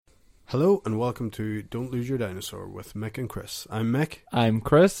Hello and welcome to Don't Lose Your Dinosaur with Mick and Chris. I'm Mick. I'm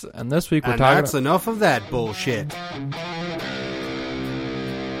Chris, and this week we're And talking that's enough of that bullshit.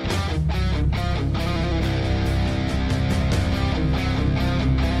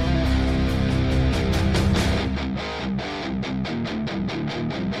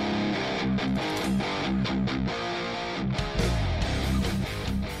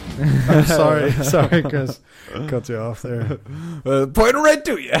 I'm sorry, Chris. Cut you off there. pointing right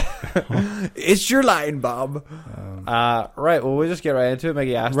to you. It's your line, Bob. Right, well, we'll just get right into it.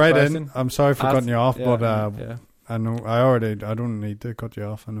 Maggie asked Right the question. in. I'm sorry for cutting you off, yeah, but yeah. I know I don't need to cut you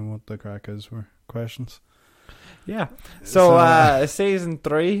off. I know what the crack is for questions. Yeah. So season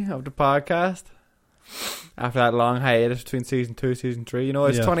 3 of the podcast. After that long hiatus between season 2 and season 3, you know,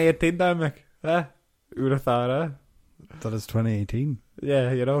 it's 2018 now, Mick. Who would have thought, That is 2018.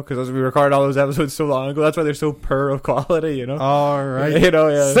 Yeah, you know, because we recorded all those episodes so long ago. That's why they're so poor of quality, you know. All right. You know,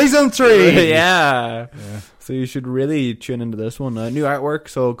 yeah. Season 3. Yeah. So you should really tune into this one. New artwork,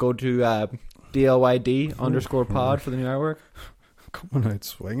 so go to DLYD_pod for the new artwork. Coming out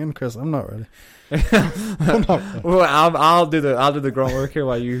swinging, Chris. I'm not ready. Well, I'll do the grunt work here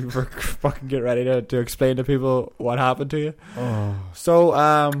while you fucking get ready to explain to people what happened to you. Oh. So,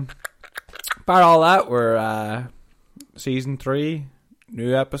 about all that, we're season 3,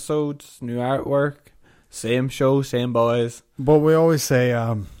 new episodes, new artwork, same show, same boys. But we always say,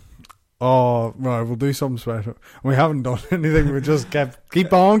 oh, right, we'll do something special. We haven't done anything. We just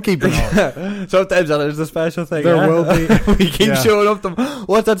keep on keeping on. Sometimes there's a special thing. There will be. We keep showing up.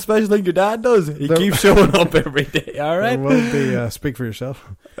 What's that special thing your dad does? He keeps showing up every day. All right. There will be. Speak for yourself.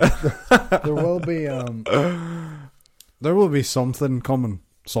 There will be. There will be something coming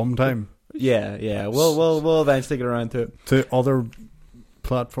sometime. Yeah. We'll eventually get around to it. To other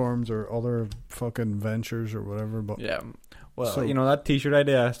platforms or other fucking ventures or whatever. But yeah. Well, so, you know, that t-shirt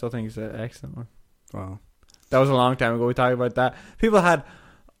idea, I still think is an excellent one. Wow. That was a long time ago. We talked about that. People had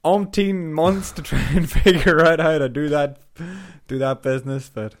umpteen months to try and figure out how to do that business.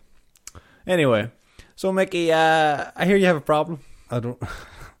 But anyway, so Mickey, I hear you have a problem. I don't.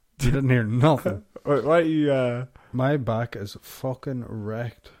 You didn't hear nothing. Why you? My back is fucking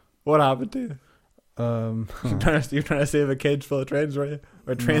wrecked. What happened to you? You're trying to save a cage full of trains, were you?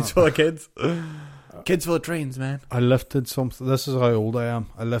 Or trains full of kids? Kids full of trains, man. I lifted something. This is how old I am.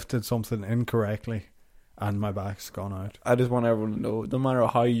 I lifted something incorrectly, and my back's gone out. I just want everyone to know, no matter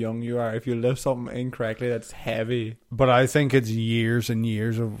how young you are, if you lift something incorrectly, that's heavy. But I think it's years and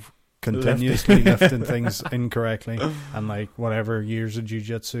years of continuously lifting things incorrectly, and like whatever years of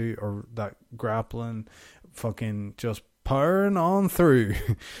jiu-jitsu or that grappling, fucking just powering on through.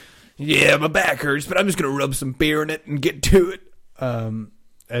 Yeah, my back hurts, but I'm just gonna rub some beer in it and get to it.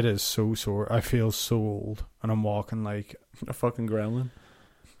 It is so sore. I feel so old, and I'm walking like a fucking gremlin.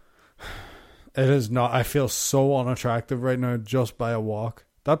 It is not. I feel so unattractive right now just by a walk.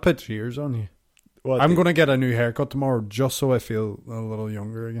 That puts years on you. I'm going to get a new haircut tomorrow just so I feel a little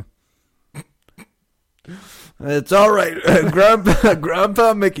younger again. It's all right.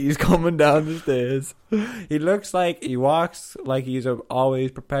 Grandpa Mickey's coming down the stairs. He looks like he walks like he's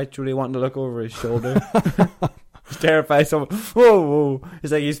always perpetually wanting to look over his shoulder. He's terrified. Someone, whoa!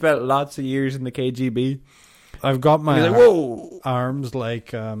 It's like he spent lots of years in the KGB. I've got my arms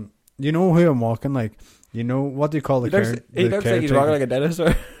like, you know who I'm walking like. You know what do you call the caretaker? He looks like he's walking like a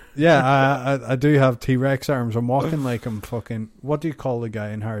dinosaur. Yeah, I do have T-Rex arms. I'm walking like I'm fucking. What do you call the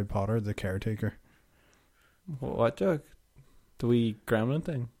guy in Harry Potter? The caretaker. What joke? The wee gremlin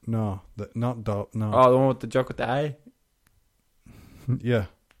thing? No, no. Oh, the one with the joke with the eye. Yeah.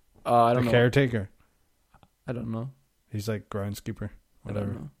 I don't know. The caretaker. I don't know. He's like groundskeeper. Whatever. I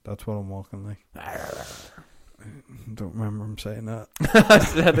don't know. That's what I'm walking like. Don't remember him saying that. I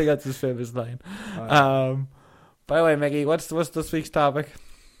think that's his famous line. By the way, Mickey, what's this week's topic?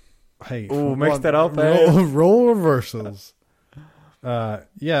 Hey, mixed it up. Role reversals.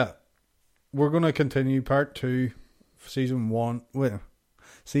 Yeah, we're gonna continue part 2, season 1. Wait,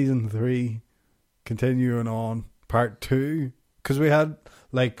 season 3, continuing on part 2 because we had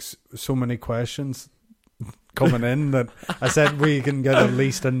like so many questions coming in that I said we can get at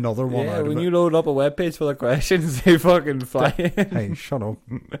least another one out of it. When you load up a webpage full of questions, they fucking fly in. Hey, shut up.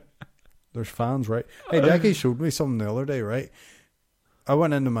 There's fans, right? Hey, Jackie showed me something the other day, right? I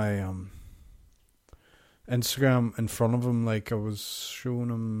went into my Instagram in front of him, like I was showing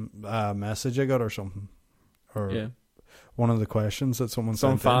him a message I got or something. Or one of the questions that someone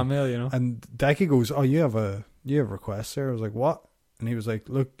sent. Some fan mail, you know. And Decky goes, oh, you have requests there? I was like, what? And he was like,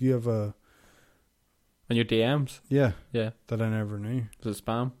 look, you have a... On your DMs? Yeah. Yeah. That I never knew. Was it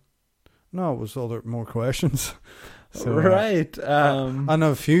spam? No, it was more questions. So, right. and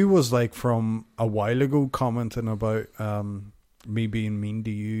a few was like from a while ago commenting about me being mean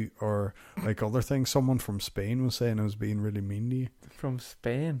to you or like other things. Someone from Spain was saying I was being really mean to you. From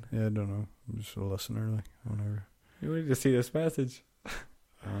Spain. Yeah, I don't know. I'm just a listener, like whatever. You need to see this message.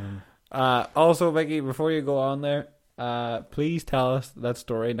 Also, Vicky, before you go on there, please tell us that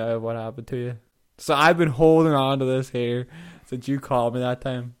story now of what happened to you. So I've been holding on to this here since you called me that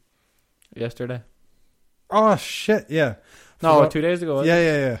time yesterday. Oh shit! Yeah. No, Forgot- 2 days ago.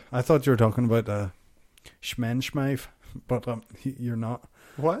 Yeah. I thought you were talking about Schmenschmeiv, but you're not.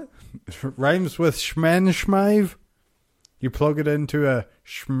 What? Rhymes with Schmenschmeiv. You plug it into a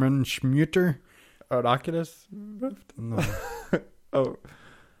Schmenschmuter. An Oculus? No. Oh.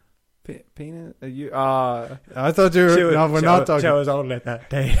 Penis? You? I thought you were. No, we're not talking. She was only that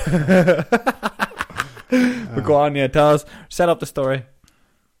day. But go on, yeah. Tell us. Set up the story.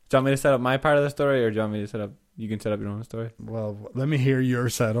 Do you want me to set up my part of the story, or do you want me to set up? You can set up your own story. Well, let me hear your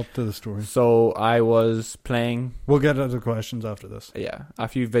setup to the story. So I was playing. We'll get into questions after this. Yeah, a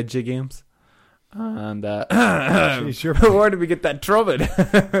few video games. And Jeez, where did we get that trumpet?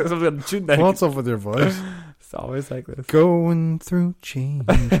 What's up with your voice? It's always like this. Going through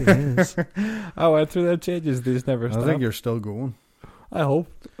changes. I went through that changes. They just never I stop. think you're still going. I hope.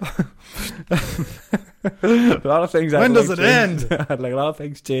 A lot of things. When does it end? Like a lot of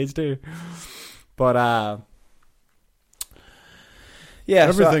things change too. But yeah.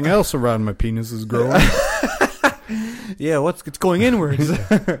 Everything else around my penis is growing. Yeah, it's going inwards.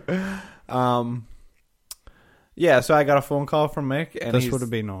 Yeah. So I got a phone call from Mick, and This would have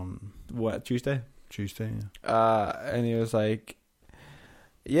been on Tuesday. Tuesday. Yeah. And he was like,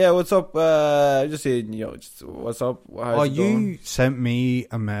 "Yeah, what's up? Just saying, just what's up? How's it going?" You sent me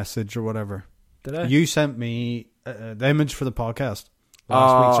a message or whatever. Did I? You sent me the image for the podcast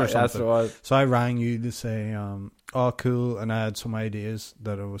last week or something. That's what it was. So I rang you to say, "Oh, cool," and I had some ideas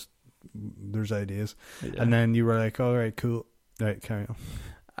that there's ideas, Yeah. and then you were like, "All right, cool, right, carry on."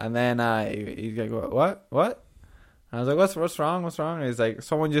 And then he's like, "What? What?" And I was like, "What's wrong? What's wrong?" And he's like,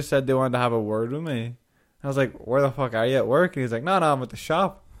 "Someone just said they wanted to have a word with me." I was like, "Where the fuck are you at work?" And he's like, "No, I'm at the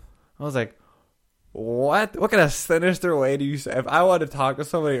shop." I was like, "What? What kind of sinister way do you say? If I wanted to talk to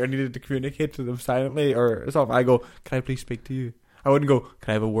somebody or needed to communicate to them silently or something, I go, 'Can I please speak to you?' I wouldn't go, 'Can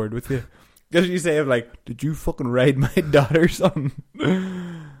I have a word with you?' Because you say, like, 'Did you fucking raid my daughter or something?'"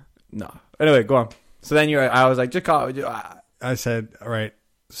 No. Anyway, go on. So then I was like, "Just call." I said, "All right,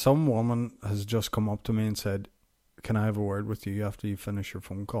 some woman has just come up to me and said, 'Can I have a word with you after you finish your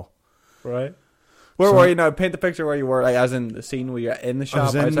phone call?'" Right. Where were you now? Paint the picture where you were, like, as in the scene where you're in the shop. I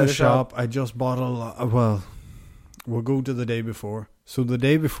was in outside the shop. I just bought a lot. Well, we'll go to the day before. So the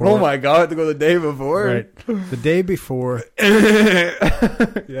day before. Oh my god, to go the day before. Right. The day before.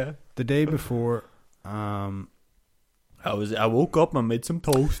 Yeah. The day before. I woke up and I made some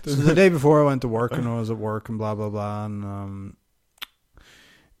toast. So the day before I went to work and I was at work and blah blah blah, and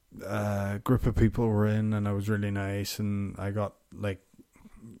a group of people were in and I was really nice and I got like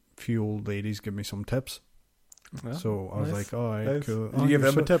a few old ladies give me some tips. Yeah, so I was nice. like, "All right, Nice. cool." Did you give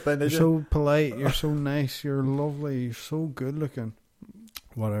them a tip? Then, You're did you? so polite. You're so nice. You're lovely. You're so good looking.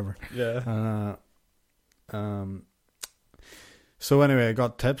 Whatever. Yeah. So anyway, I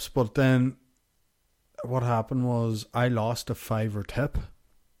got tips, but then what happened was I lost a $5 tip.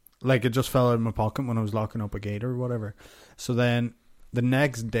 Like, it just fell out of my pocket when I was locking up a gate or whatever. So then the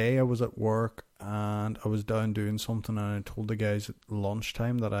next day I was at work and I was down doing something and I told the guys at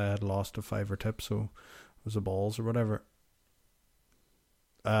lunchtime that I had lost a $5 tip, so it was the balls or whatever.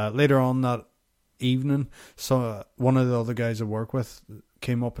 Later on that evening, so one of the other guys I work with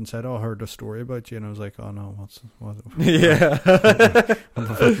came up and said, "Oh, I heard a story about you," and I was like, "Oh no, what?" Yeah.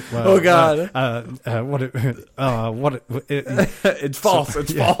 Well, oh god. It's false.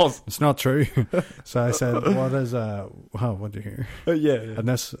 It's false. It's not true. So I said, "What is what do you hear?" Yeah. And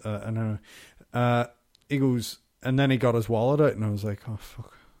this, he goes, and then he got his wallet out, and I was like, "Oh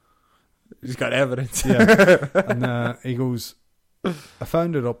fuck." He's got evidence. Yeah. And he goes, "I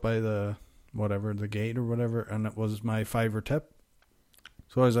found it up by the gate or whatever, and it was my $5 tip."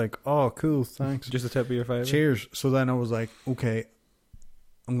 So I was like, "Oh, cool, thanks." Just a tip of your $5. Cheers. So then I was like, "Okay,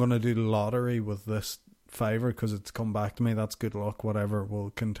 I'm gonna do the lottery with this $5 because it's come back to me. That's good luck. Whatever. We'll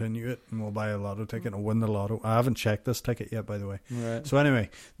continue it and we'll buy a lotto ticket and win the lotto." I haven't checked this ticket yet, by the way. Right. So anyway,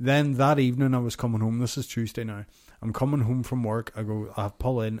 then that evening I was coming home. This is Tuesday now. I'm coming home from work. I'll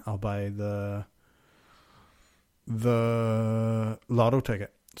pull in. I'll buy the lotto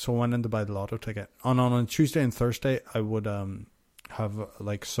ticket. So I went in to buy the lotto ticket. And on a Tuesday and Thursday, I would have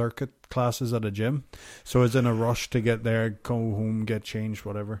like circuit classes at a gym. So I was in a rush to get there, go home, get changed,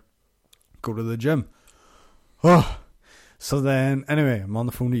 whatever. Go to the gym. Oh. So then, anyway, I'm on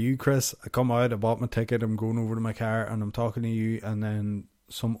the phone to you, Chris. I come out, I bought my ticket, I'm going over to my car, and I'm talking to you, and then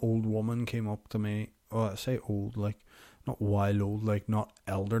some old woman came up to me. Oh, I say old, like, not wild old, like, not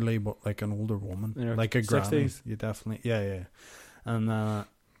elderly, but like an older woman. Like a granny. 60s? You definitely, yeah. And,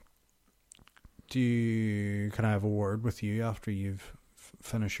 can I have a word with you after you've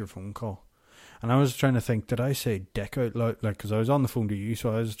finished your phone call? And I was trying to think, did I say dick out loud? Like, because I was on the phone to you,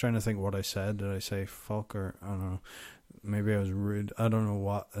 so I was trying to think what I said. Did I say fuck, or I don't know. Maybe I was rude. I don't know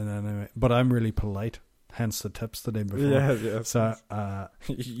what. And then anyway, but I'm really polite. Hence the tips the day before. Yeah. So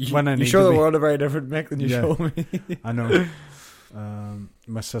when I you need show to the be, world a very different Mick than you show me. I know.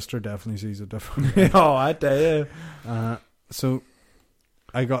 My sister definitely sees it differently. Oh, I tell you. So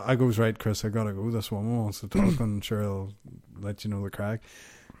I goes, right, Chris, I gotta go. This woman wants to talk, and sure I'll let you know the crack.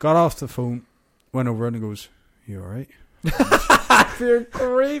 Got off the phone, went over and goes, "You alright?" You're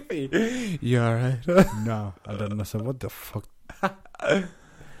creepy. You alright? No, I didn't. I said, "What the fuck?"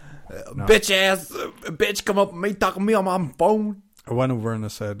 No. Bitch come up and me talking to me on my phone. I went over and I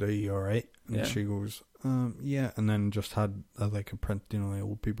said, "Are you alright?" And Yeah. she goes, "Yeah." And then just had like a print. You know, the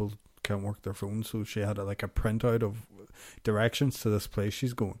old people can't work their phones, so she had like a printout of directions to this place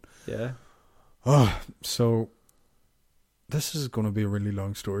she's going. Yeah. Oh, so this is going to be a really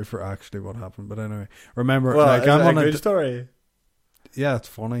long story for actually what happened. But anyway, remember, Well, like, is I'm that on a a good story? Yeah, it's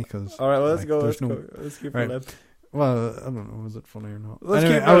funny because. All right, well, let's like, go. there's Let's keep right. it. Well, I don't know. Was it funny or not? Let's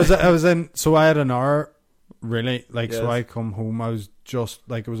Anyway, keep I was in. So I had an hour. Really, like, so Yes. I come home. I was just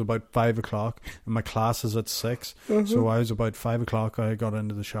like, it was about 5:00, and my class is at 6. Mm-hmm. So I was about 5:00. I got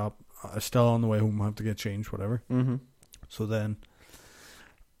into the shop. I still on the way home. I have to get changed, whatever. Mm-hmm. So then,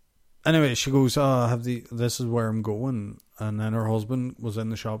 anyway, she goes, "Oh, this is where I'm going." And then her husband was in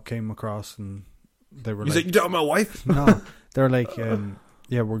the shop, came across, and they were He's like, like, "You talking about my wife?" "No," they're like,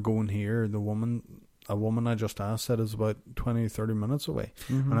 "Yeah, we're going here." A woman I just asked said it's about 20-30 minutes away.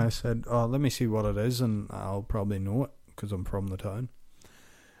 Mm-hmm. And I said, "Oh, let me see what it is, and I'll probably know it because I'm from the town."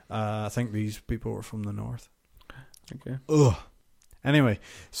 I think these people were from the north. Okay. Ugh. Anyway,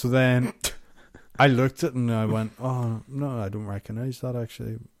 so then I looked at it and I went, "Oh, no, I don't recognize that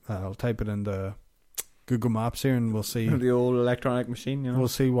actually." I'll type it into Google Maps here and we'll see. The old electronic machine, you know. We'll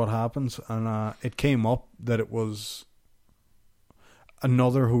see what happens. And it came up that it was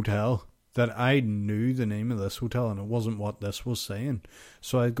another hotel, that I knew the name of this hotel and it wasn't what this was saying.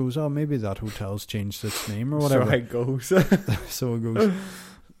 So I goes, "Oh, maybe that hotel's changed its name or whatever." So it goes. So it goes.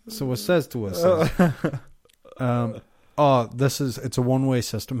 So it says to us, it's a one-way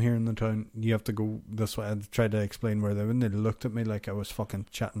system here in the town. You have to go this way. I tried to explain where they were, and they looked at me like I was fucking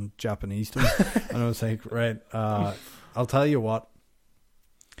chatting Japanese to them. And I was like, right, I'll tell you what.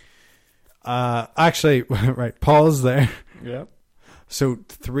 Actually, right, pause there. Yeah. So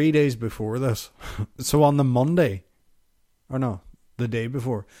 3 days before this, so on the Monday, or no, the day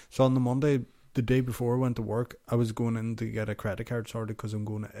before. So on the Monday, the day before I went to work, I was going in to get a credit card sorted because I'm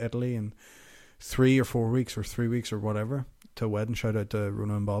going to Italy in 3 or 4 weeks or 3 weeks or whatever to a wedding. Shout out to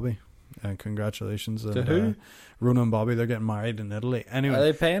Rona and Bobby. And congratulations. To who? Rona and Bobby, they're getting married in Italy. Anyway. Are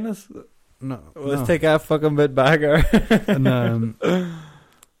they paying us? No. Let's take that fucking bit back. And,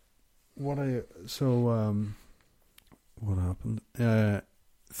 what happened?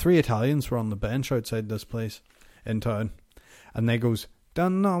 3 Italians were on the bench outside this place in town, and they goes,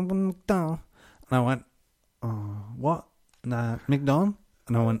 "Dun, dun, dun." And I went, "Oh, what? Nah, McDonald's?"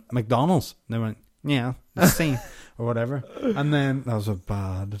 And I went, "McDonald's." And they went, "Yeah, the same," or whatever. And then that was a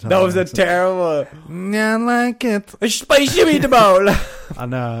bad Italian That was a accent. terrible. Yeah, I like it. A spicy meatball.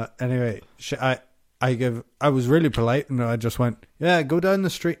 And anyway, I was really polite, and I just went, "Yeah, go down the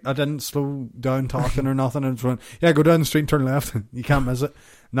street." I didn't slow down talking or nothing. I just went, "Yeah, go down the street and turn left. You can't miss it."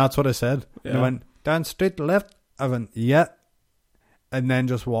 And that's what I said. Yeah. And I went, "Down straight left." I went, "Yeah," and then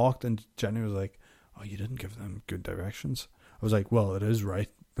just walked. And Jenny was like, "Oh, you didn't give them good directions." I was like, "Well, it is right.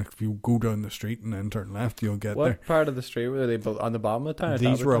 Like, if you go down the street and then turn left, you'll get What there." part of the street were they? On the bottom of the town? or top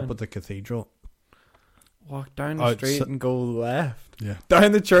These of were town? up at the cathedral. Walk down the street and go left. Yeah.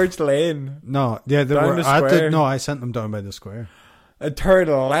 Down the church lane. No, yeah, they Down were the at square. no, I sent them down by the square. And turn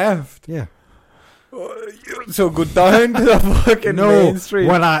left. Yeah. So go down to the fucking main street.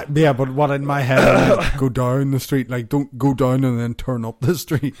 But what in my head, I meant, go down the street, like, don't go down and then turn up the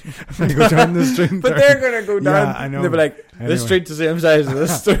street. They go down the street and But turn. they're gonna go down. Yeah, I know. They'll be like, Anyway. this street's the same size as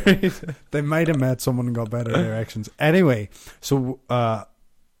this street. They might have met someone and got better directions. Anyway, so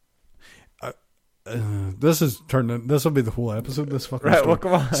This is turning. This will be the whole episode. This fucking Right, story. well,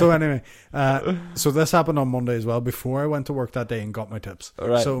 come on. So anyway, so this happened on Monday as well. Before I went to work that day and got my tips.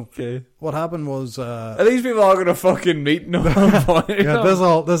 Right. So Okay. what happened was, Are these people all gonna fucking meet? No point. yeah,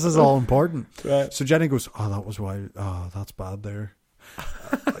 this is all important. Right. So Jenny goes, "Oh, that was why. Oh, that's bad. There,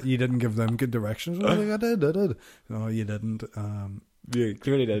 you didn't give them good directions." I was like, I did. No, you didn't. You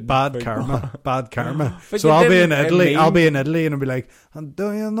clearly did. Bad karma. Bad karma. But So you I'll be in didn't, Italy. I'll mean- be in Italy, and I'll be like, "And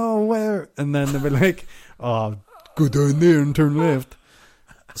do you know where?" And then they'll be like, "Oh, go down there and turn left."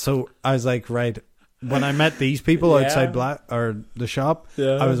 So I was like, right. When I met these people Yeah. outside the shop,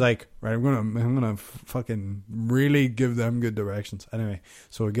 Yeah. I was like, right, I'm gonna fucking really give them good directions. Anyway,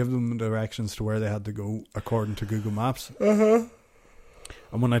 so I give them directions to where they had to go according to Google Maps.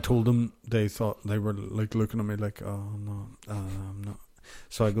 And when I told them, they thought, they were like looking at me like, "Oh no, I'm not."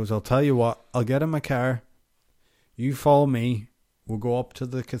 So I goes, "I'll tell you what. I'll get in my car. You follow me. We'll go up to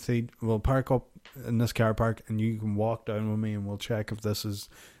the cathedral. We'll park up in this car park, and you can walk down with me, and we'll check if this is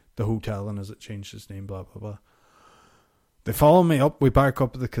the hotel and has it changed its name, blah blah blah." They follow me up. We park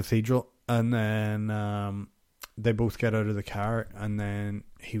up at the cathedral, and then they both get out of the car, and then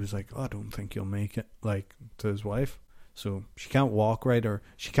he was like, "Oh, I don't think you'll make it," like to his wife. So she can't walk, right? Or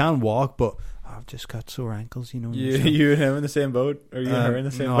she can walk, but I've just got sore ankles, you know. You and him in the same boat, or you and her in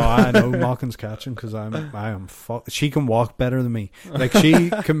the same no, boat? I know Malkin's catching because I am she can walk better than me. Like she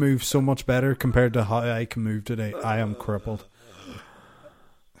can move so much better compared to how I can move today. I am crippled.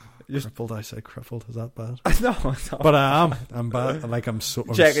 Crippled, I say crippled. Is that bad? No, no. But I am. I'm bad. Like I'm so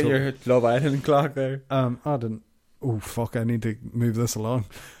Checking so, your Love Island clock there. I didn't. Oh fuck! I need to move this along.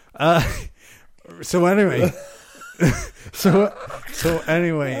 So anyway, so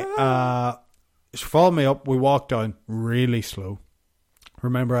anyway, she followed me up. We walked down really slow.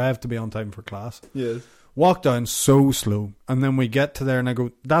 Remember, I have to be on time for class. Yes. Walk down so slow, and then we get to there, and I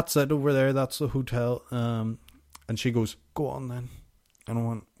go, "That's it over there. That's the hotel." And she goes, "Go on then." And I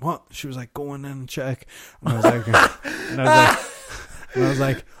went, "What?" She was like, "Go in and check." And I was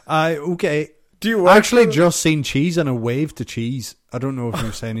like, "Okay." Do you I actually just seen Cheese and a wave to Cheese. I don't know if he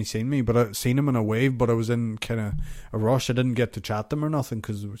was saying he's seen me, but I seen him in a wave, but I was in kind of a rush. I didn't get to chat them or nothing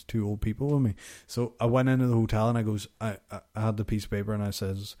because there was two old people with me. So I went into the hotel and I goes, I had the piece of paper and I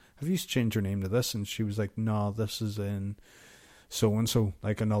says, "Have you changed your name to this?" And she was like, "No, this is in so-and-so,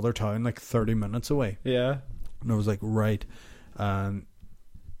 like another town, like 30 minutes away." Yeah. And I was like, right. And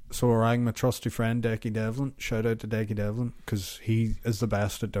so I rang my trusty friend Decky Devlin. Shout out to Decky Devlin because he is the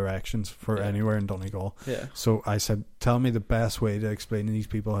best at directions for anywhere in Donegal. Yeah. So I said, "Tell me the best way to explain to these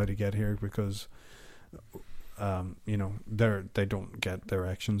people how to get here because, you know, they don't get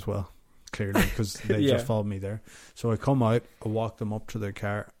directions well, clearly because they Yeah. just followed me there." So I come out, I walk them up to their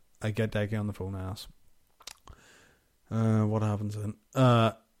car. I get Decky on the phone and ask, "What happens then?"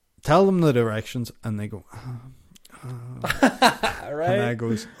 Tell them the directions, and they go, Right. and I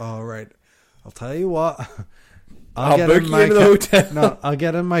goes, "All right, I'll tell you what. I'll get book in you my into the car. hotel." No, I'll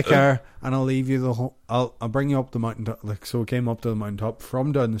get in my car and I'll leave you the whole. I'll bring you up the mountain top. Like so, I came up to the mountain top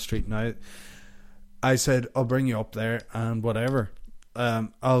from down the street. Now, I said I'll bring you up there and whatever.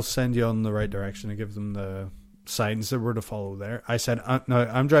 I'll send you on the right direction and give them the signs that we're to follow there. I said, "No,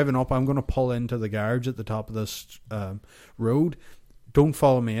 I'm driving up. I'm going to pull into the garage at the top of this road. Don't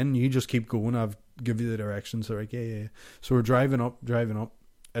follow me in. You just keep going. I've give you the directions." They're like, yeah. So we're driving up.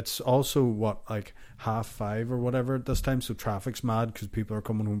 It's also like 5:30 or whatever at this time, so traffic's mad because people are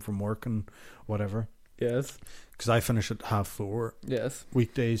coming home from work and whatever. Yes. Because I finish at 4:30 Yes.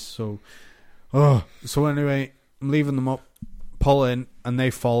 weekdays. So anyway, I'm leaving them up, pull in, and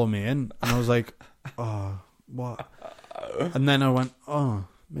they follow me in, and I was like, "Oh, what?" And then I went, "Oh,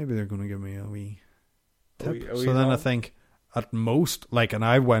 maybe they're going to give me a wee tip." So then I think at most, like, and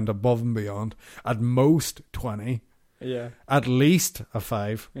I went above and beyond. At most 20. Yeah. At least a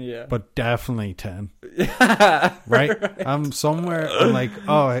 5, Yeah. but definitely 10. Yeah. Right? I'm somewhere. I'm like,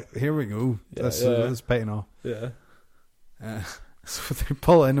 oh, here we go. Yeah, This yeah. is paying off. Yeah. So they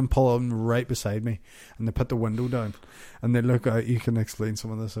pull in right beside me, and they put the window down, and they look out. You can explain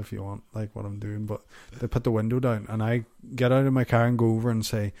some of this if you want, like what I'm doing, but they put the window down, and I get out of my car and go over and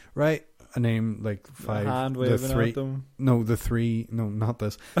say, right, a name like 5, Hand the waving 3. at them. No, the 3. No, not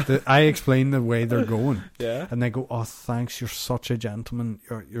this. I explain the way they're going, Yeah. and they go, "Oh, thanks. You're such a gentleman.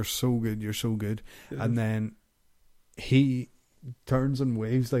 You're so good. You're so good." And then he turns and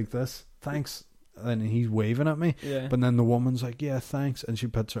waves like this, "Thanks." And he's waving at me. Yeah. But then the woman's like, "Yeah, thanks." And she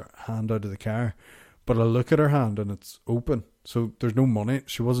puts her hand out of the car. But I look at her hand and it's open. So there's no money.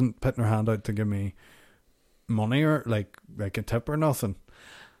 She wasn't putting her hand out to give me money or like a tip or nothing.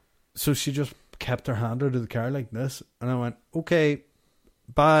 So she just kept her hand out of the car like this. And I went, "Okay,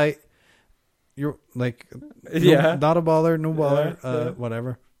 bye. you're like, Yeah. not a bother, no bother, Yeah.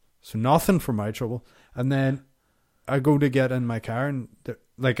 whatever. So nothing for my trouble. And then I go to get in my car, and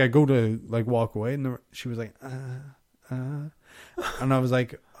like I go to like walk away, and she was like, and I was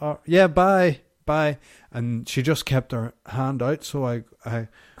like, oh yeah, bye. And she just kept her hand out, so I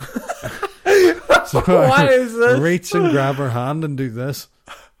so What I is this? reach and grab her hand and do this.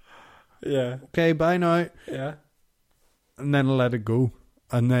 Yeah. Okay, bye now. Yeah. And then I let it go.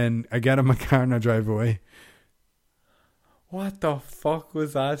 And then I get in my car and I drive away. What the fuck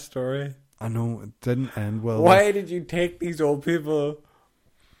was that story? I know, it didn't end well. Why did you take these old people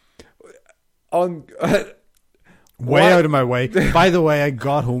on? Way What? out of my way. By the way, I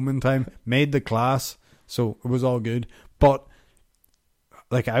got home in time, made the class, so it was all good. But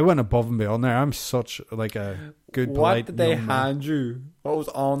like, I went above and beyond there. I'm such like a good, What polite did they young man. hand you? What was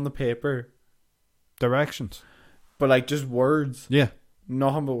on the paper? Directions. But like just words, Yeah.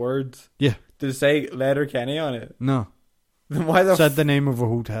 nothing but words. Yeah. Did it say Letterkenny on it? No. Then why the? Said the name of a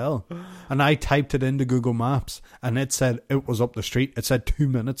hotel, and I typed it into Google Maps, and it said it was up the street. It said 2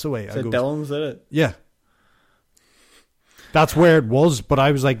 minutes away. I Said goes, Dylan's did it. yeah, that's where it was. But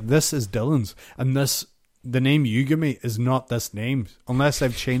I was like, this is Dylan's, and the name you give me is not this name, unless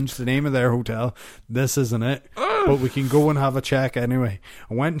they've changed the name of their hotel. This isn't it. But we can go and have a check anyway.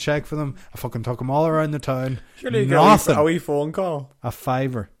 I went and checked for them. I fucking took them all around the town. Surely you Nothing. get a wee phone call. A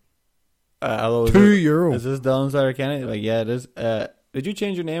fiver. Hello, is €2. this Dylan's Letterkenny? Like, yeah, it is. Did you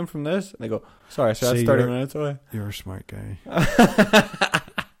change your name from this? And they go, sorry, so that's See, 30 you're- minutes away. You're a smart guy.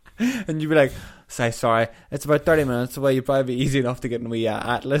 And you'd be like, say sorry, it's about 30 minutes away. You'd probably be easy enough to get in a wee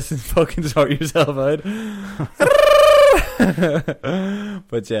atlas and fucking sort yourself out.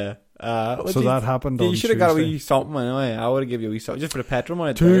 But yeah. So that happened on You should have got a Tuesday. wee something anyway. I would have given you a wee something just for the petrol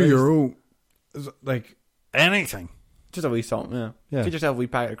money. €2 is like anything. Just a wee something, yeah. Yeah. Get yourself a wee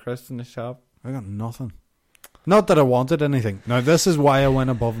packet of crisps in the shop. I got nothing. Not that I wanted anything. Now, this is why I went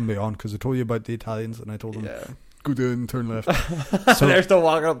above and beyond, because I told you about the Italians, and I told them, Yeah. go down and turn left. So they're still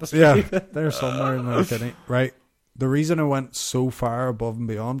walking up the street. Yeah, they're somewhere in Letterkenny. Right. The reason I went so far above and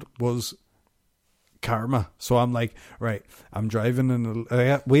beyond was karma. So I'm like, right, I'm driving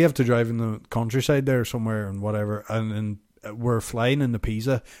we have to drive in the countryside there somewhere and whatever, and we're flying into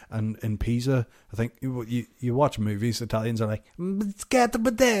Pisa, and in Pisa, I think you watch movies, Italians are like, get to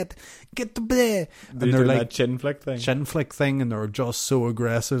bed, and they're like that chin flick thing. chin flick thing, and they're just so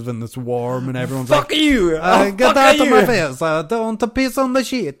aggressive, and it's warm, and everyone's Fuck like, you! get fuck out of you! my face, don't piss on the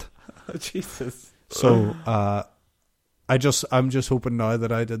sheet. Jesus. So I'm just hoping now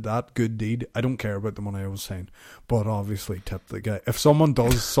that I did that good deed. I don't care about the money I was saying, but obviously tip the guy. If someone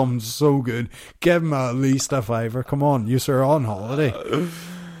does something so good, give him at least a fiver. Come on, you're on holiday.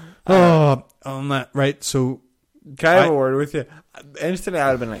 On that, right? So Can I have a word with you? Instantly,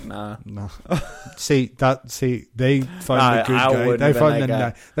 I would have been like, nah. no. They found Nah, a good I guy. wouldn't They have found been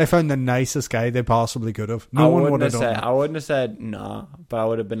like they found the nicest guy they possibly could have. I No one would wouldn't have have done said. that. I wouldn't have said nah, but I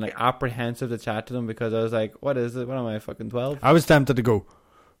would have been like apprehensive to chat to them because I was like, "What is it? What am I fucking 12?" I was tempted to go,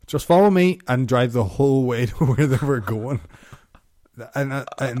 just follow me and drive the whole way to where they were going,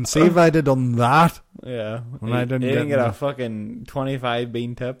 and see if I'd have done that. Yeah, When I didn't you get didn't get a enough. fucking 25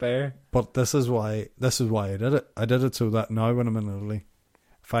 bean tip there. But this is why I did it. I did it so that now when I'm in Italy,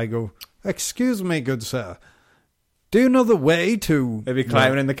 if I go, excuse me, good sir, do you know the way to... They'd be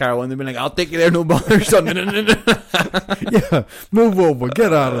climbing in the car and they'd be like, "I'll take you there, no bother, son." Yeah, move over,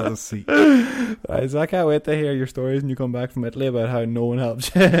 get out of the seat. Right, so I can't wait to hear your stories when you come back from Italy about how no one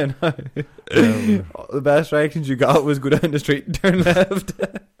helped you. And how the best directions you got was go down the street and turn left.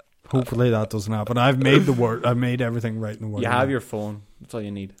 Hopefully that doesn't happen. I've made I've made everything right in the world. You have your phone. That's all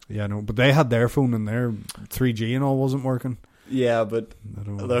you need. Yeah, no, but they had their phone and their 3G and all wasn't working. Yeah, but I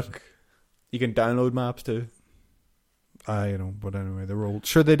don't know. look, you can download maps too. But anyway, they rolled.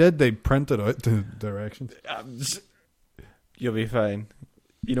 Sure, they did. They printed out the directions. You'll be fine.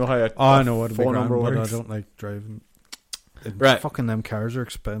 You know how I know what a phone number but I works. don't like driving. Right. Fucking them cars are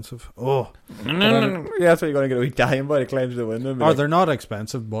expensive. Oh. Yeah, that's what you're going to get a Italian boy to climb through the window. And be Or like, they're not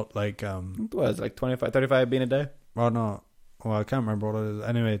expensive, but like what is it, like 25, 35 bean a day? oh no. Well, I can't remember what it is.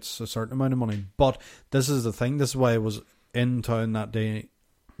 Anyway, it's a certain amount of money. But this is the thing. This is why I was in town that day,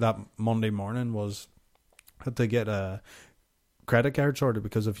 that Monday morning, was had to get a credit card sorted,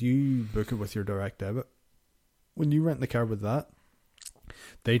 because if you book it with your direct debit, when you rent the car with that,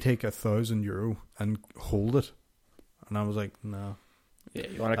 they take €1,000 and hold it. And I was like, no, Yeah,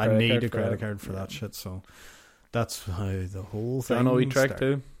 you want a I credit need card a for credit that? card for that shit. So that's how the whole So thing I know we trick started.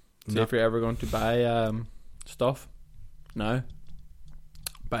 too. So No. if you're ever going to buy stuff now,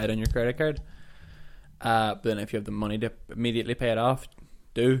 buy it on your credit card. But then if you have the money to immediately pay it off,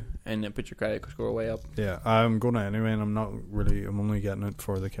 do, and then put your credit score way up. Yeah, I'm going to anyway, and I'm only getting it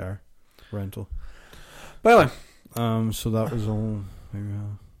for the car rental. But anyway, so that was all.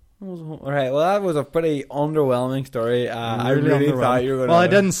 Alright, well, that was a pretty underwhelming story. I really underwhelming. thought you were going to... Well, I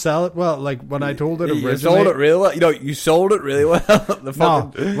didn't sell it well. Like, when I told it originally... You sold it really well. You know, you sold it really well.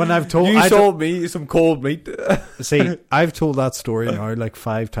 When I've told... You sold me some cold meat. See, I've told that story now like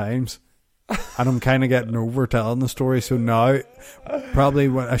 5 times. And I'm kind of getting over telling the story. So now, probably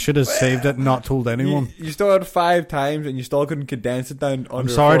when I should have saved it and not told anyone. You still had 5 times and you still couldn't condense it down under I'm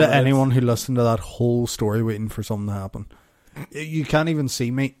sorry 4 to minutes. anyone who listened to that whole story waiting for something to happen. You can't even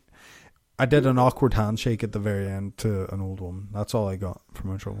see me. I did an awkward handshake at the very end to an old woman. That's all I got for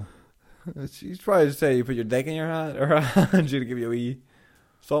my trouble. She's probably to say you put your dick in your hand, or her hand, she'd give you a wee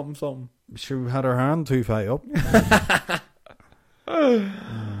something. She had her hand too high up.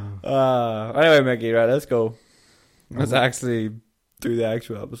 Anyway, Mickey, right, let's go. Let's actually do the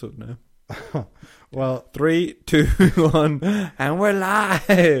actual episode now. Well, 3, 2, 1, and we're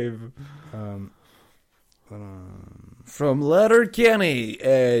live. From Letterkenny,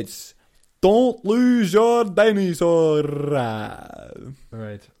 it's Don't Lose Your Dinosaur.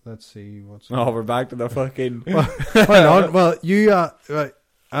 right, let's see what's... Oh, we're back to the fucking... Well, well, you... right.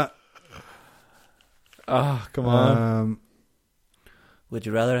 Come on. Would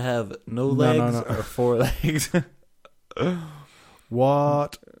you rather have no legs or 4 legs?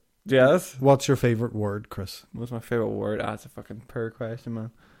 What? Yes. What's your favourite word, Chris? What's my favourite word? That's a fucking poor question,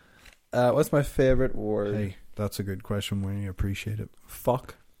 man. What's my favourite word? Hey, that's a good question when you appreciate it.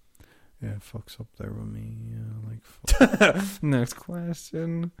 Fuck. Yeah, fuck's up there with me. Yeah, like fuck. Next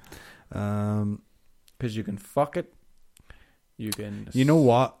question. Because you can fuck it. You can... You know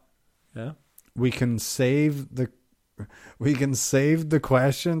what? Yeah? We can save the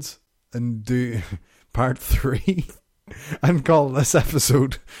questions and do part 3 and call this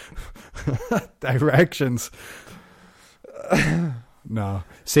episode Directions. No.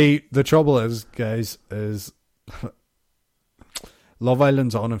 See, the trouble is, guys, is Love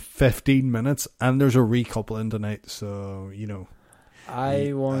Island's on in 15 minutes and there's a recoupling tonight, so, you know.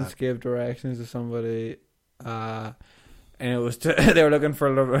 I once gave directions to somebody, and it was they were looking for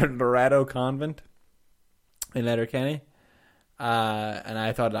Loretto Convent in Letterkenny, and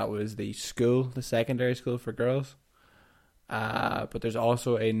I thought that was the school, the secondary school for girls. But there's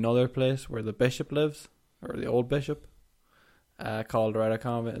also another place where the bishop lives, or the old bishop, called Loretto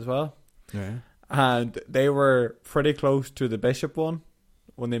Convent as well. Yeah. And they were pretty close to the bishop one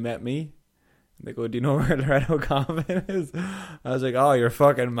when they met me. They go, do you know where Loretto Convent is? I was like, oh, you're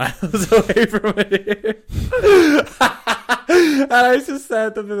fucking miles away from it here. And I just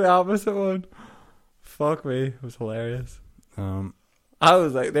sent them to the opposite one. Fuck me. It was hilarious. I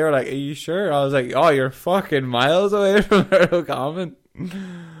was like, they were like, are you sure? I was like, oh, you're fucking miles away from Loretto Convent.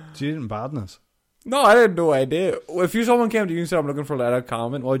 So you didn't badness? No, I had no idea. If someone came to you and said, I'm looking for Loretto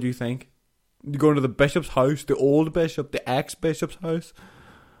Convent, what do you think? You go into the bishop's house, the old bishop, the ex-bishop's house.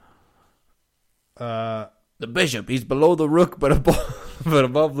 The bishop, he's below the rook, but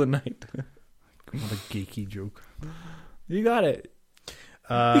above the knight. What a geeky joke. You got it.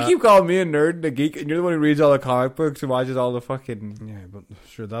 You keep calling me a nerd and a geek, and you're the one who reads all the comic books and watches all the fucking... Yeah, but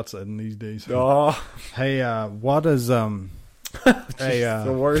sure, that's in these days. Oh. Hey, what is... hey,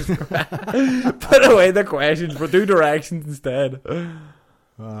 the worst. Put away the questions, but do directions instead.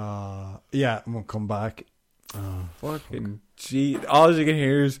 Yeah, we'll come back. Fucking gee. All you can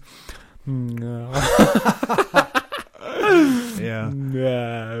hear is... No. Yeah.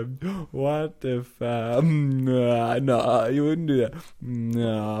 Nah. What if... no, you wouldn't do that.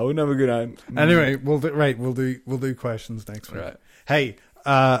 No, I wouldn't have a good time. Anyway, we'll do questions next week. Right. Hey,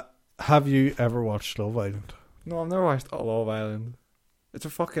 have you ever watched Love Island? No, I've never watched Love Island. It's a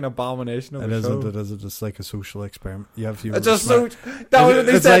fucking abomination of It a show. isn't. It is just like a social experiment. You have to. It's just so... That was what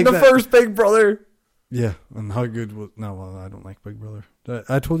they said in the first Big Brother. Yeah, and how good was... No, well, I don't like Big Brother.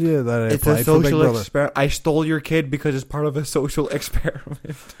 I told you that I It's a applied for Big social Brother. experiment. I stole your kid because it's part of a social experiment.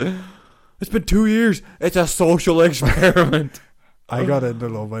 It's been 2 years. It's a social experiment. I got into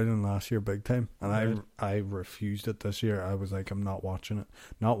Love Island last year big time, and I refused it this year. I was like, I'm not watching it,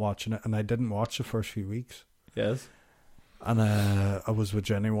 and I didn't watch the first few weeks. Yes. And I was with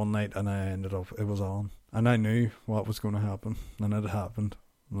Jenny one night, and I ended up, it was on, and I knew what was going to happen, and it happened,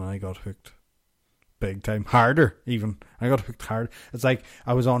 and I got hooked. Big time. Harder, even. I got hooked hard. It's like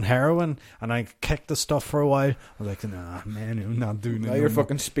I was on heroin and I kicked the stuff for a while. I was like, nah, man, I'm not doing it. Now you're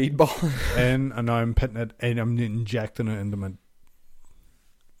fucking speedballing. And now I'm putting it in, I'm injecting it into my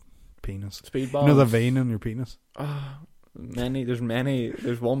penis. Speedball. You know the vein in your penis?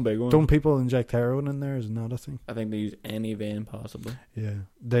 There's one big one. Don't people inject heroin in there? Isn't that a thing? I think they use any vein possible. Yeah,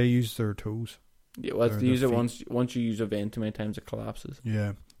 they use their toes. Yeah, well, Or they use their it feet. once you use a vein too many times, it collapses.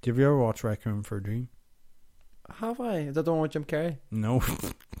 Yeah. Have you ever watched Requiem for a Dream? Have I? Is that the one with Jim Carrey? No,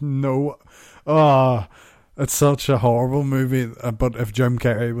 no. Ah, it's such a horrible movie. But if Jim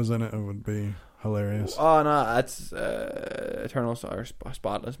Carrey was in it, it would be hilarious. Oh no, that's Eternal or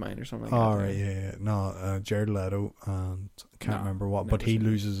Spotless Mind or something. All Like right, that. yeah. No, Jared Leto and can't No, remember what, never but he seen it.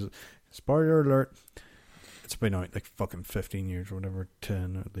 loses. Spoiler alert! It's been out like fucking 15 years or whatever,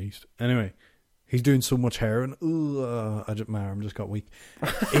 10 at least. Anyway, he's doing so much heroin. Ooh, my arm just got weak.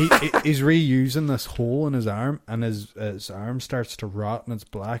 He's reusing this hole in his arm, and his arm starts to rot, and it's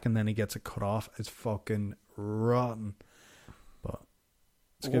black, and then he gets it cut off. It's fucking rotten. But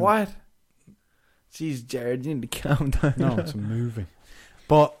it's good. What? Jeez, Jared, you need to calm down. No, it's a movie.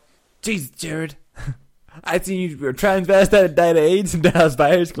 But Jeez, Jared. I seen you were transvestite that died of AIDS in Dallas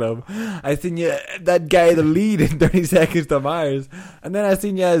Buyers Club. I seen you that guy the lead in 30 Seconds to Mars, and then I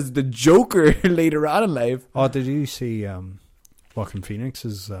seen you as the Joker later on in life. did you see Joaquin Phoenix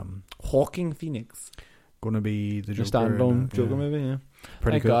is Hawking Phoenix, going to be the the Joker? standalone in it? Joker Yeah. movie. Yeah,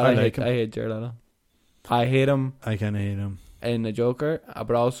 Pretty thank good. God, I I like him. hate Jared Leto. I hate him I kind of hate him. in the Joker,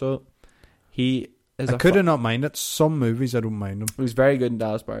 but also he is. I could have not mind it. Some movies I don't mind him. He was very good in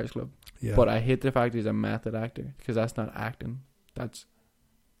Dallas Buyers Club. Yeah. But I hate the fact he's a method actor, because that's not acting. That's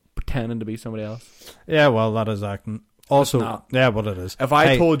pretending to be somebody else. Yeah, well, that is acting. Also, not. yeah, but it is. If I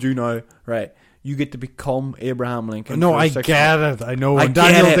Hey, told you now, right, you get to become Abraham Lincoln. no, for I 6 get months. it. I know. I And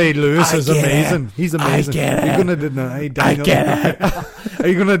get Daniel it. Day-Lewis I is get it. amazing. He's amazing. get Are you it. going to deny Daniel? get Are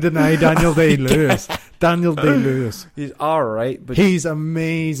you going to deny Daniel Day-Lewis? Daniel Day-Lewis. He's alright, but He's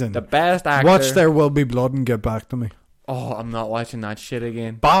amazing. the best actor. Watch There Will Be Blood and get back to me. Oh, I'm not watching that shit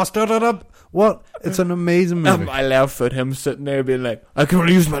again. Bastard it up. What? It's an amazing movie. My left foot, him sitting there being like, I can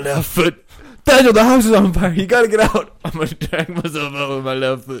only use my left foot. Daniel, the house is on fire. You gotta get out. I'm gonna drag myself out with my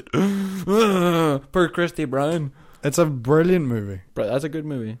left foot. Per Christy Brown. It's a brilliant movie. Bro, that's a good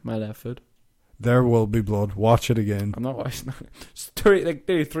movie. My left foot. There Will Be Blood. Watch it again. I'm not watching that. It's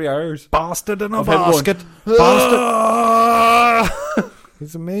 33 hours. Bastard in a Of him going, basket. Bastard.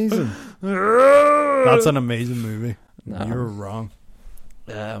 It's amazing. That's an amazing movie. No. You're wrong.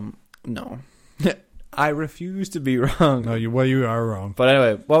 No. I refuse to be wrong. No, you are wrong. But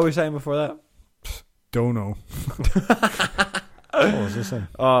anyway, what were we saying before that? Don't know. What was this thing?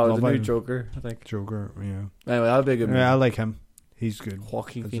 Oh, it was Love the new Island. Joker, I think. Joker, yeah. Anyway, that'll be a good movie. Yeah, I like him. He's good.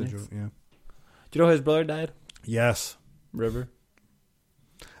 Joaquin That's a Phoenix. joke, yeah. Do you know his brother died? Yes. River.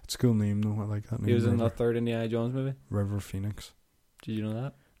 It's a cool name, though. I like that name. He was in the River. third Indiana Jones movie. River Phoenix. Did you know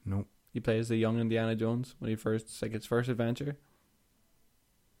that? No. He plays the young Indiana Jones when it's like his first adventure.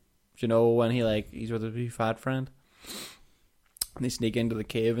 Do you know when he's with his wee fat friend? And they sneak into the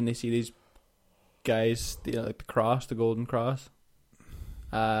cave and they see these guys steal like the cross, the golden cross.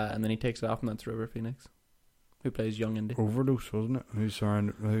 And then he takes it off, and that's River Phoenix, who plays young Indy. Overdose, wasn't it? He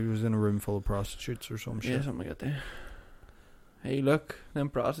was in a room full of prostitutes or some shit. Yeah, something like that there. Hey, look, them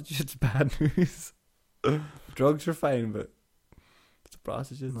prostitutes, bad news. Drugs are fine, but it's the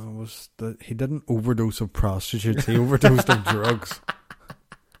prostitutes. No, he didn't overdose of prostitutes. He overdosed of drugs.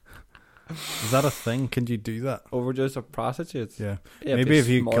 Is that a thing? Can you do that? Overdose of prostitutes? Yeah. Yeah, Maybe if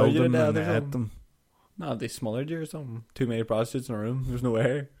you smothered killed to them death and or ate something. them. No, they smothered you or something. Too many prostitutes in a room. There's no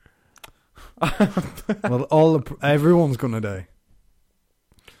air. Well, everyone's gonna die.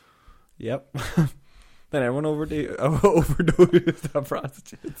 Yep. Then everyone overdosed on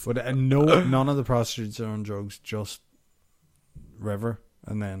prostitutes. But none of the prostitutes are on drugs. Just River,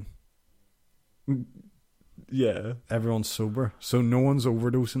 and then Yeah. everyone's sober. So no one's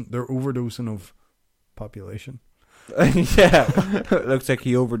overdosing. They're overdosing of population. Yeah. Looks like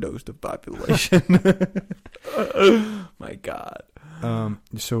he overdosed of population. My God.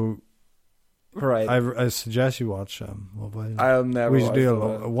 So Right. I suggest you watch Love Island. I'll never We should watch do a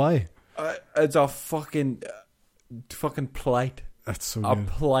Love Island. why? It's a fucking plight. That's so A good.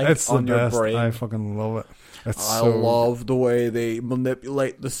 plight It's the on your best. brain. I fucking love it. It's I so love the way they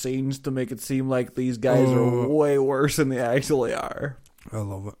manipulate the scenes to make it seem like these guys are Oh. way worse than they actually are. I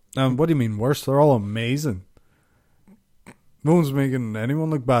love it. What do you mean worse? They're all amazing. No one's making anyone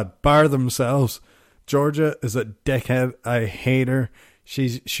look bad, bar themselves. Georgia is a dickhead. I hate her. She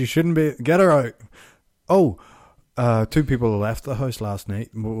shouldn't be. Get her out. Oh, 2 people left the house last night,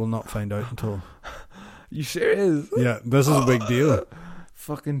 but we'll not find out until. You serious? Yeah, this is a big deal.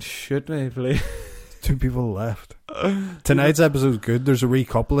 Fucking shit me, please. 2 people left. Tonight's episode's good. There's a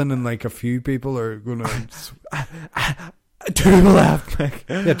recoupling, and like a few people are gonna. 2 people left, Mick.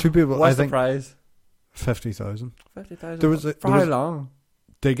 Yeah, 2 people. What's I think the prize? 50,000. 50,000. There was For how long?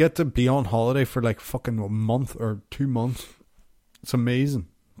 They get to be on holiday for like fucking a month or 2 months. It's amazing.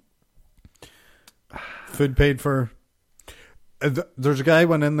 Food paid for. There's a guy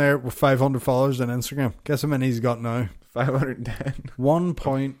went in there with 500 followers on Instagram. Guess how many he's got now? 510.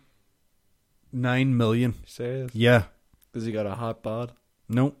 1.9 million. Serious? Yeah. Because he got a hot bod?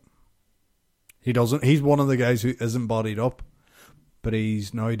 No. He doesn't. He's one of the guys who isn't bodied up. But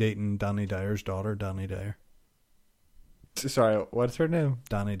he's now dating Danny Dyer's daughter, Danny Dyer. Sorry, what's her name?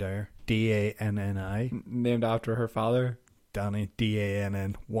 Danny Dyer. D-A-N-N-I. Named after her father? Danny.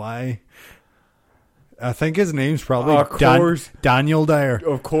 D-A-N-N-Y. I think his name's probably of course. Daniel Dyer.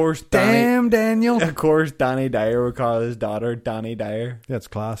 Of course, Danny. Damn, Daniel. Of course, Danny Dyer would call his daughter Danny Dyer. Yeah, it's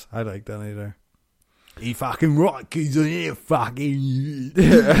class. I like Danny Dyer. He fucking rock. He's a fucking.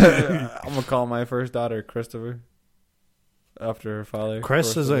 I'm going to call my first daughter Christopher. After her father.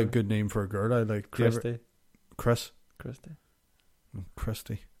 Chris is a good name for a girl. I like Christy. Chris. Christy.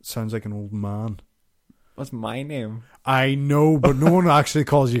 Christy. Sounds like an old man. What's my name? I know, but no one actually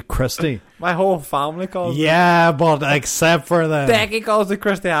calls you Christy. My whole family calls me. Yeah, but except for that. Becky calls me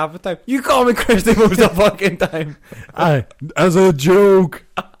Christy half the time. You call me Christy most of the fucking time. As a joke.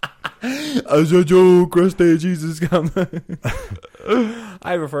 As a joke, Christy, Jesus come.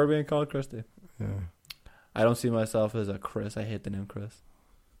 I prefer being called Christy. Yeah. I don't see myself as a Chris. I hate the name Chris.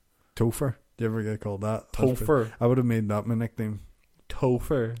 Topher. Do you ever get called that? Topher. I would have made that my nickname.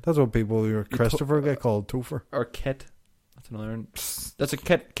 Topher. That's what people who are Christopher get called. Topher. Or Kit. That's another one. That's a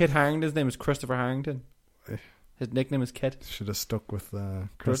Kit. Kit Harrington. His name is Christopher Harrington. His nickname is Kit. Should have stuck with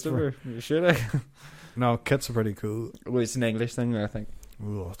Christopher. You should have. No, Kit's are pretty cool. Well, it's an English thing, I think.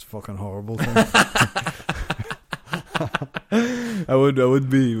 Oh, it's a fucking horrible thing. I wouldn't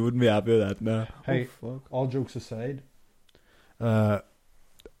be happy with that. No. Hey, all jokes aside,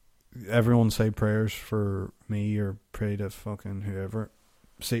 everyone say prayers for me or pray to fucking whoever,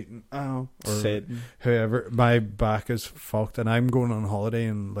 Satan, or Satan, whoever. My back is fucked, and I'm going on holiday,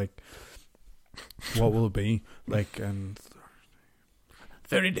 and like, what will it be like? And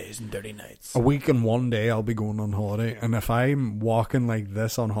 30 days and 30 nights. A week and 1 day I'll be going on holiday, and if I'm walking like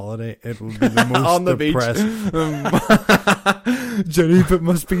this on holiday, it will be the most on the depressing. Beach. Jenny, it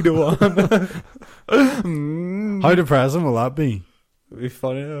must be the one. How depressing will that be? It'd be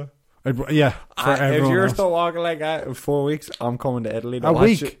funny though. Yeah, for If everyone you're else. still walking like that in 4 weeks, I'm coming to Italy to A watch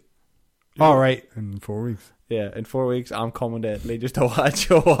week. it. All right, in 4 weeks. Yeah, in 4 weeks, I'm coming to Italy just to watch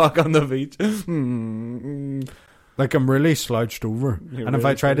you walk on the beach. Like, I'm really slouched over, You're and if I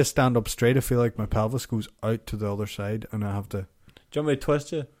really try to slouched. stand up straight, I feel like my pelvis goes out to the other side, and I have to. Do you want me to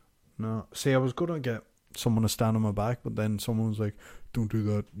twist you? No, see, I was gonna get someone to stand on my back, but then someone was like, "Don't do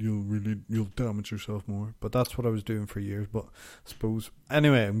that. You'll damage yourself more." But that's what I was doing for years. But I suppose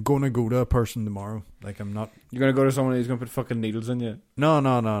anyway, I'm gonna go to a person tomorrow. Like, I'm not. You're going to go to someone who's going to put fucking needles in you? No.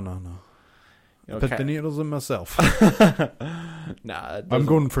 Okay. Put the needles in myself. Nah. it I'm doesn't-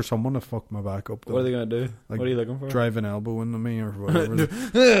 going for someone to fuck my back up. Though. What are they going to do? Like, what are you looking for? Drive an elbow into me or whatever.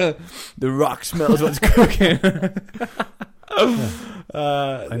 The rock smells what's cooking.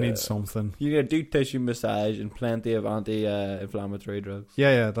 I need something. You need a deep tissue massage and plenty of anti-inflammatory drugs.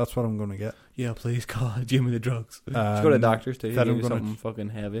 Yeah, that's what I'm gonna get. Yeah, please, God, give me the drugs. Just go to doctors too. that Give I'm you gonna something fucking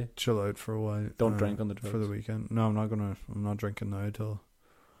heavy. Chill out for a while. Don't drink on the drugs. for the weekend. No, I'm not drinking now till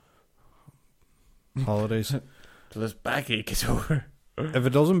holidays. Till this backache is over. If it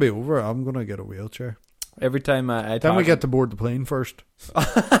doesn't be over, I'm gonna get a wheelchair. Every time I Then we get to board the plane first.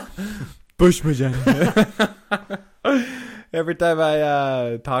 Push me, Jenny. Every time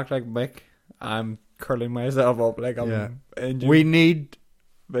I talk like Mick, I'm curling myself up like I'm injured. We need.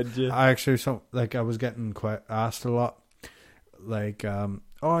 But yeah. I actually I was getting quite asked a lot. Like,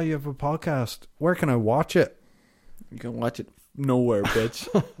 oh, you have a podcast. Where can I watch it? You can watch it nowhere, bitch.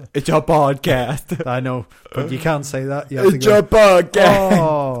 It's a podcast. I know, but you can't say that. You have It's to a go, podcast.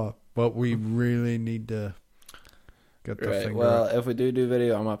 oh, but we really need to get the Right. finger Well, up if we do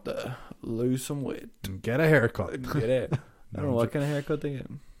video, I'm gonna have to lose some weight. and get a haircut. Get it. I don't know what kind of haircut to get.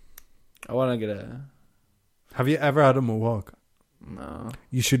 I want to get a. Have you ever had a mohawk? No.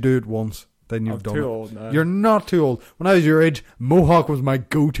 You should do it once. Then you've I'm done too it. old now. You're not too old. When I was your age, mohawk was my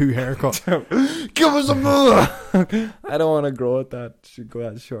go-to haircut. Give us a mohawk. I don't want to grow it that should go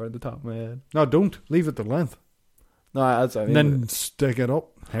that short at the top of my head. No, don't. Leave it the length. No, that's what I mean. And then stick it up.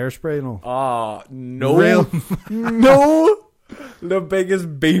 Hairspray and all. Oh, no. Real. No. The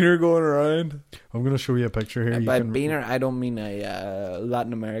biggest beaner going around. I'm going to show you a picture here. And You by can- beaner, I don't mean a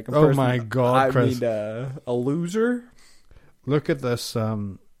Latin American Oh person. my God, I Chris. mean a loser. Look at this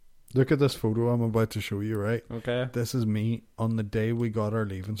Look at this photo I'm about to show you, right? Okay. This is me on the day we got our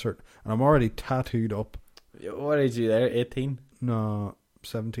leaving cert. And I'm already tattooed up. What age are you there? 18? No,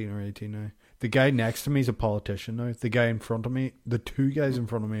 17 or 18 now. The guy next to me is a politician now. The guy in front of me, the two guys in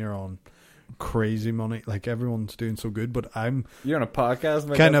front of me are on crazy money. Like, everyone's doing so good, but You're on a podcast,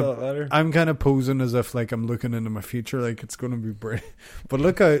 I'm kind of posing as if like I'm looking into my future, like it's going to be great. But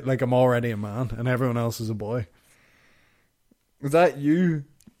look out, like I'm already a man and everyone else is a boy. Is that you?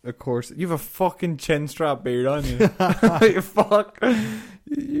 Of course. You have a fucking chin strap beard on you. Fuck.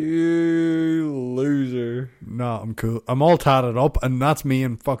 You loser. No, I'm cool. I'm all tatted up, and that's me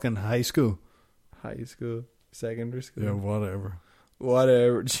in fucking high school. High school. Secondary school. Yeah, whatever.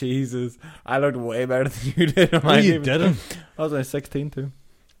 Whatever. Jesus. I looked way better than you did. No, you didn't. I was only 16 too.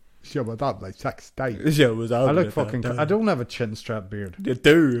 Yeah, but that like 16. Yeah, it was. I look fucking. I don't have a chin strap beard. You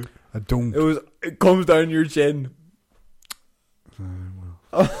do. I don't. It comes down your chin.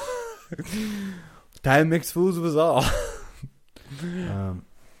 Time makes fools of us all.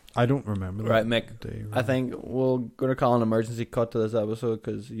 I don't remember that. Right, Mick. Day, I think we're going to call an emergency cut to this episode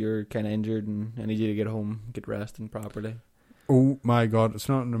because you're kind of injured and I need you to get home, get resting properly. Oh my god, it's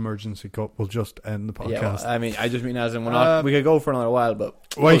not an emergency cut. We'll just end the podcast. Yeah, well, I mean, I just mean as in we're not. We could go for another while, but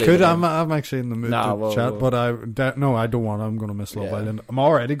well, you could. I'm actually in the mood to well, chat, but I don't want. I'm going to miss Love Island. I'm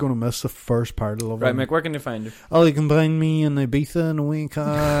already going to miss the first part of Love Island. Right, Mick, where can you find you? Oh, you can find me in Ibiza in a week.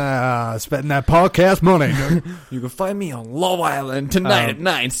 Spending that podcast money. You can find me on Love Island tonight at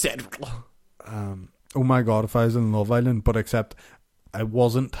 9 Central. Oh my god, if I was in Love Island, but except I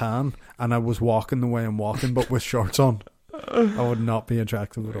wasn't tan and I was walking the way I'm walking, but with shorts on. I would not be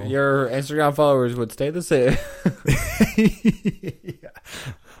attractive at all. Your Instagram followers would stay the same. Yeah.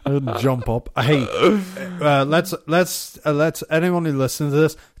 I would jump up. Hey, let's anyone who listens to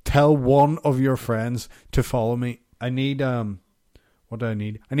this, tell one of your friends to follow me. I need what do I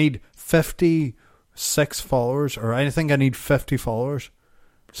need? I need 56 followers, or I think I need 50 followers.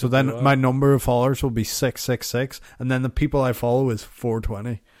 So then my number of followers will be 666, and then the people I follow is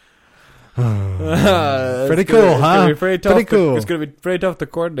 420. Pretty cool, huh? Pretty cool. It's going to be pretty tough to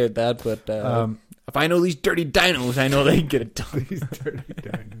coordinate that, but if I know these dirty dinos, I know they can get it done. These dirty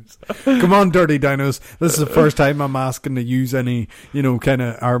dinos. Come on, dirty dinos. This is the first time I'm asking to use any, kind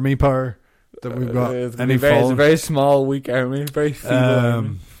of army power that we've got. It's a very small, weak army. Very feeble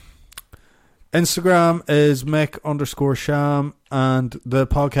army. Instagram is Mick_Sham, and the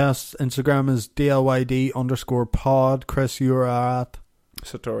podcast Instagram is DLYD_pod. Chris, you're at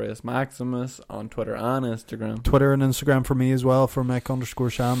Sartorius Maximus on Twitter and Instagram. Twitter and Instagram for me as well, for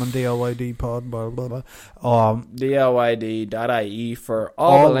Mick_Sham and DLYD pod, blah blah blah. DLYD.ie for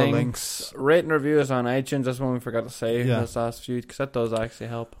all the links. Rate and review us on iTunes. That's one we forgot to say this last few, because that does actually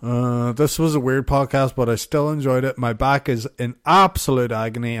help. This was a weird podcast, but I still enjoyed it. My back is in absolute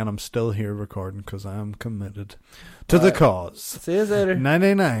agony, and I'm still here recording because I am committed to the cause. See you later.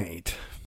 Night night.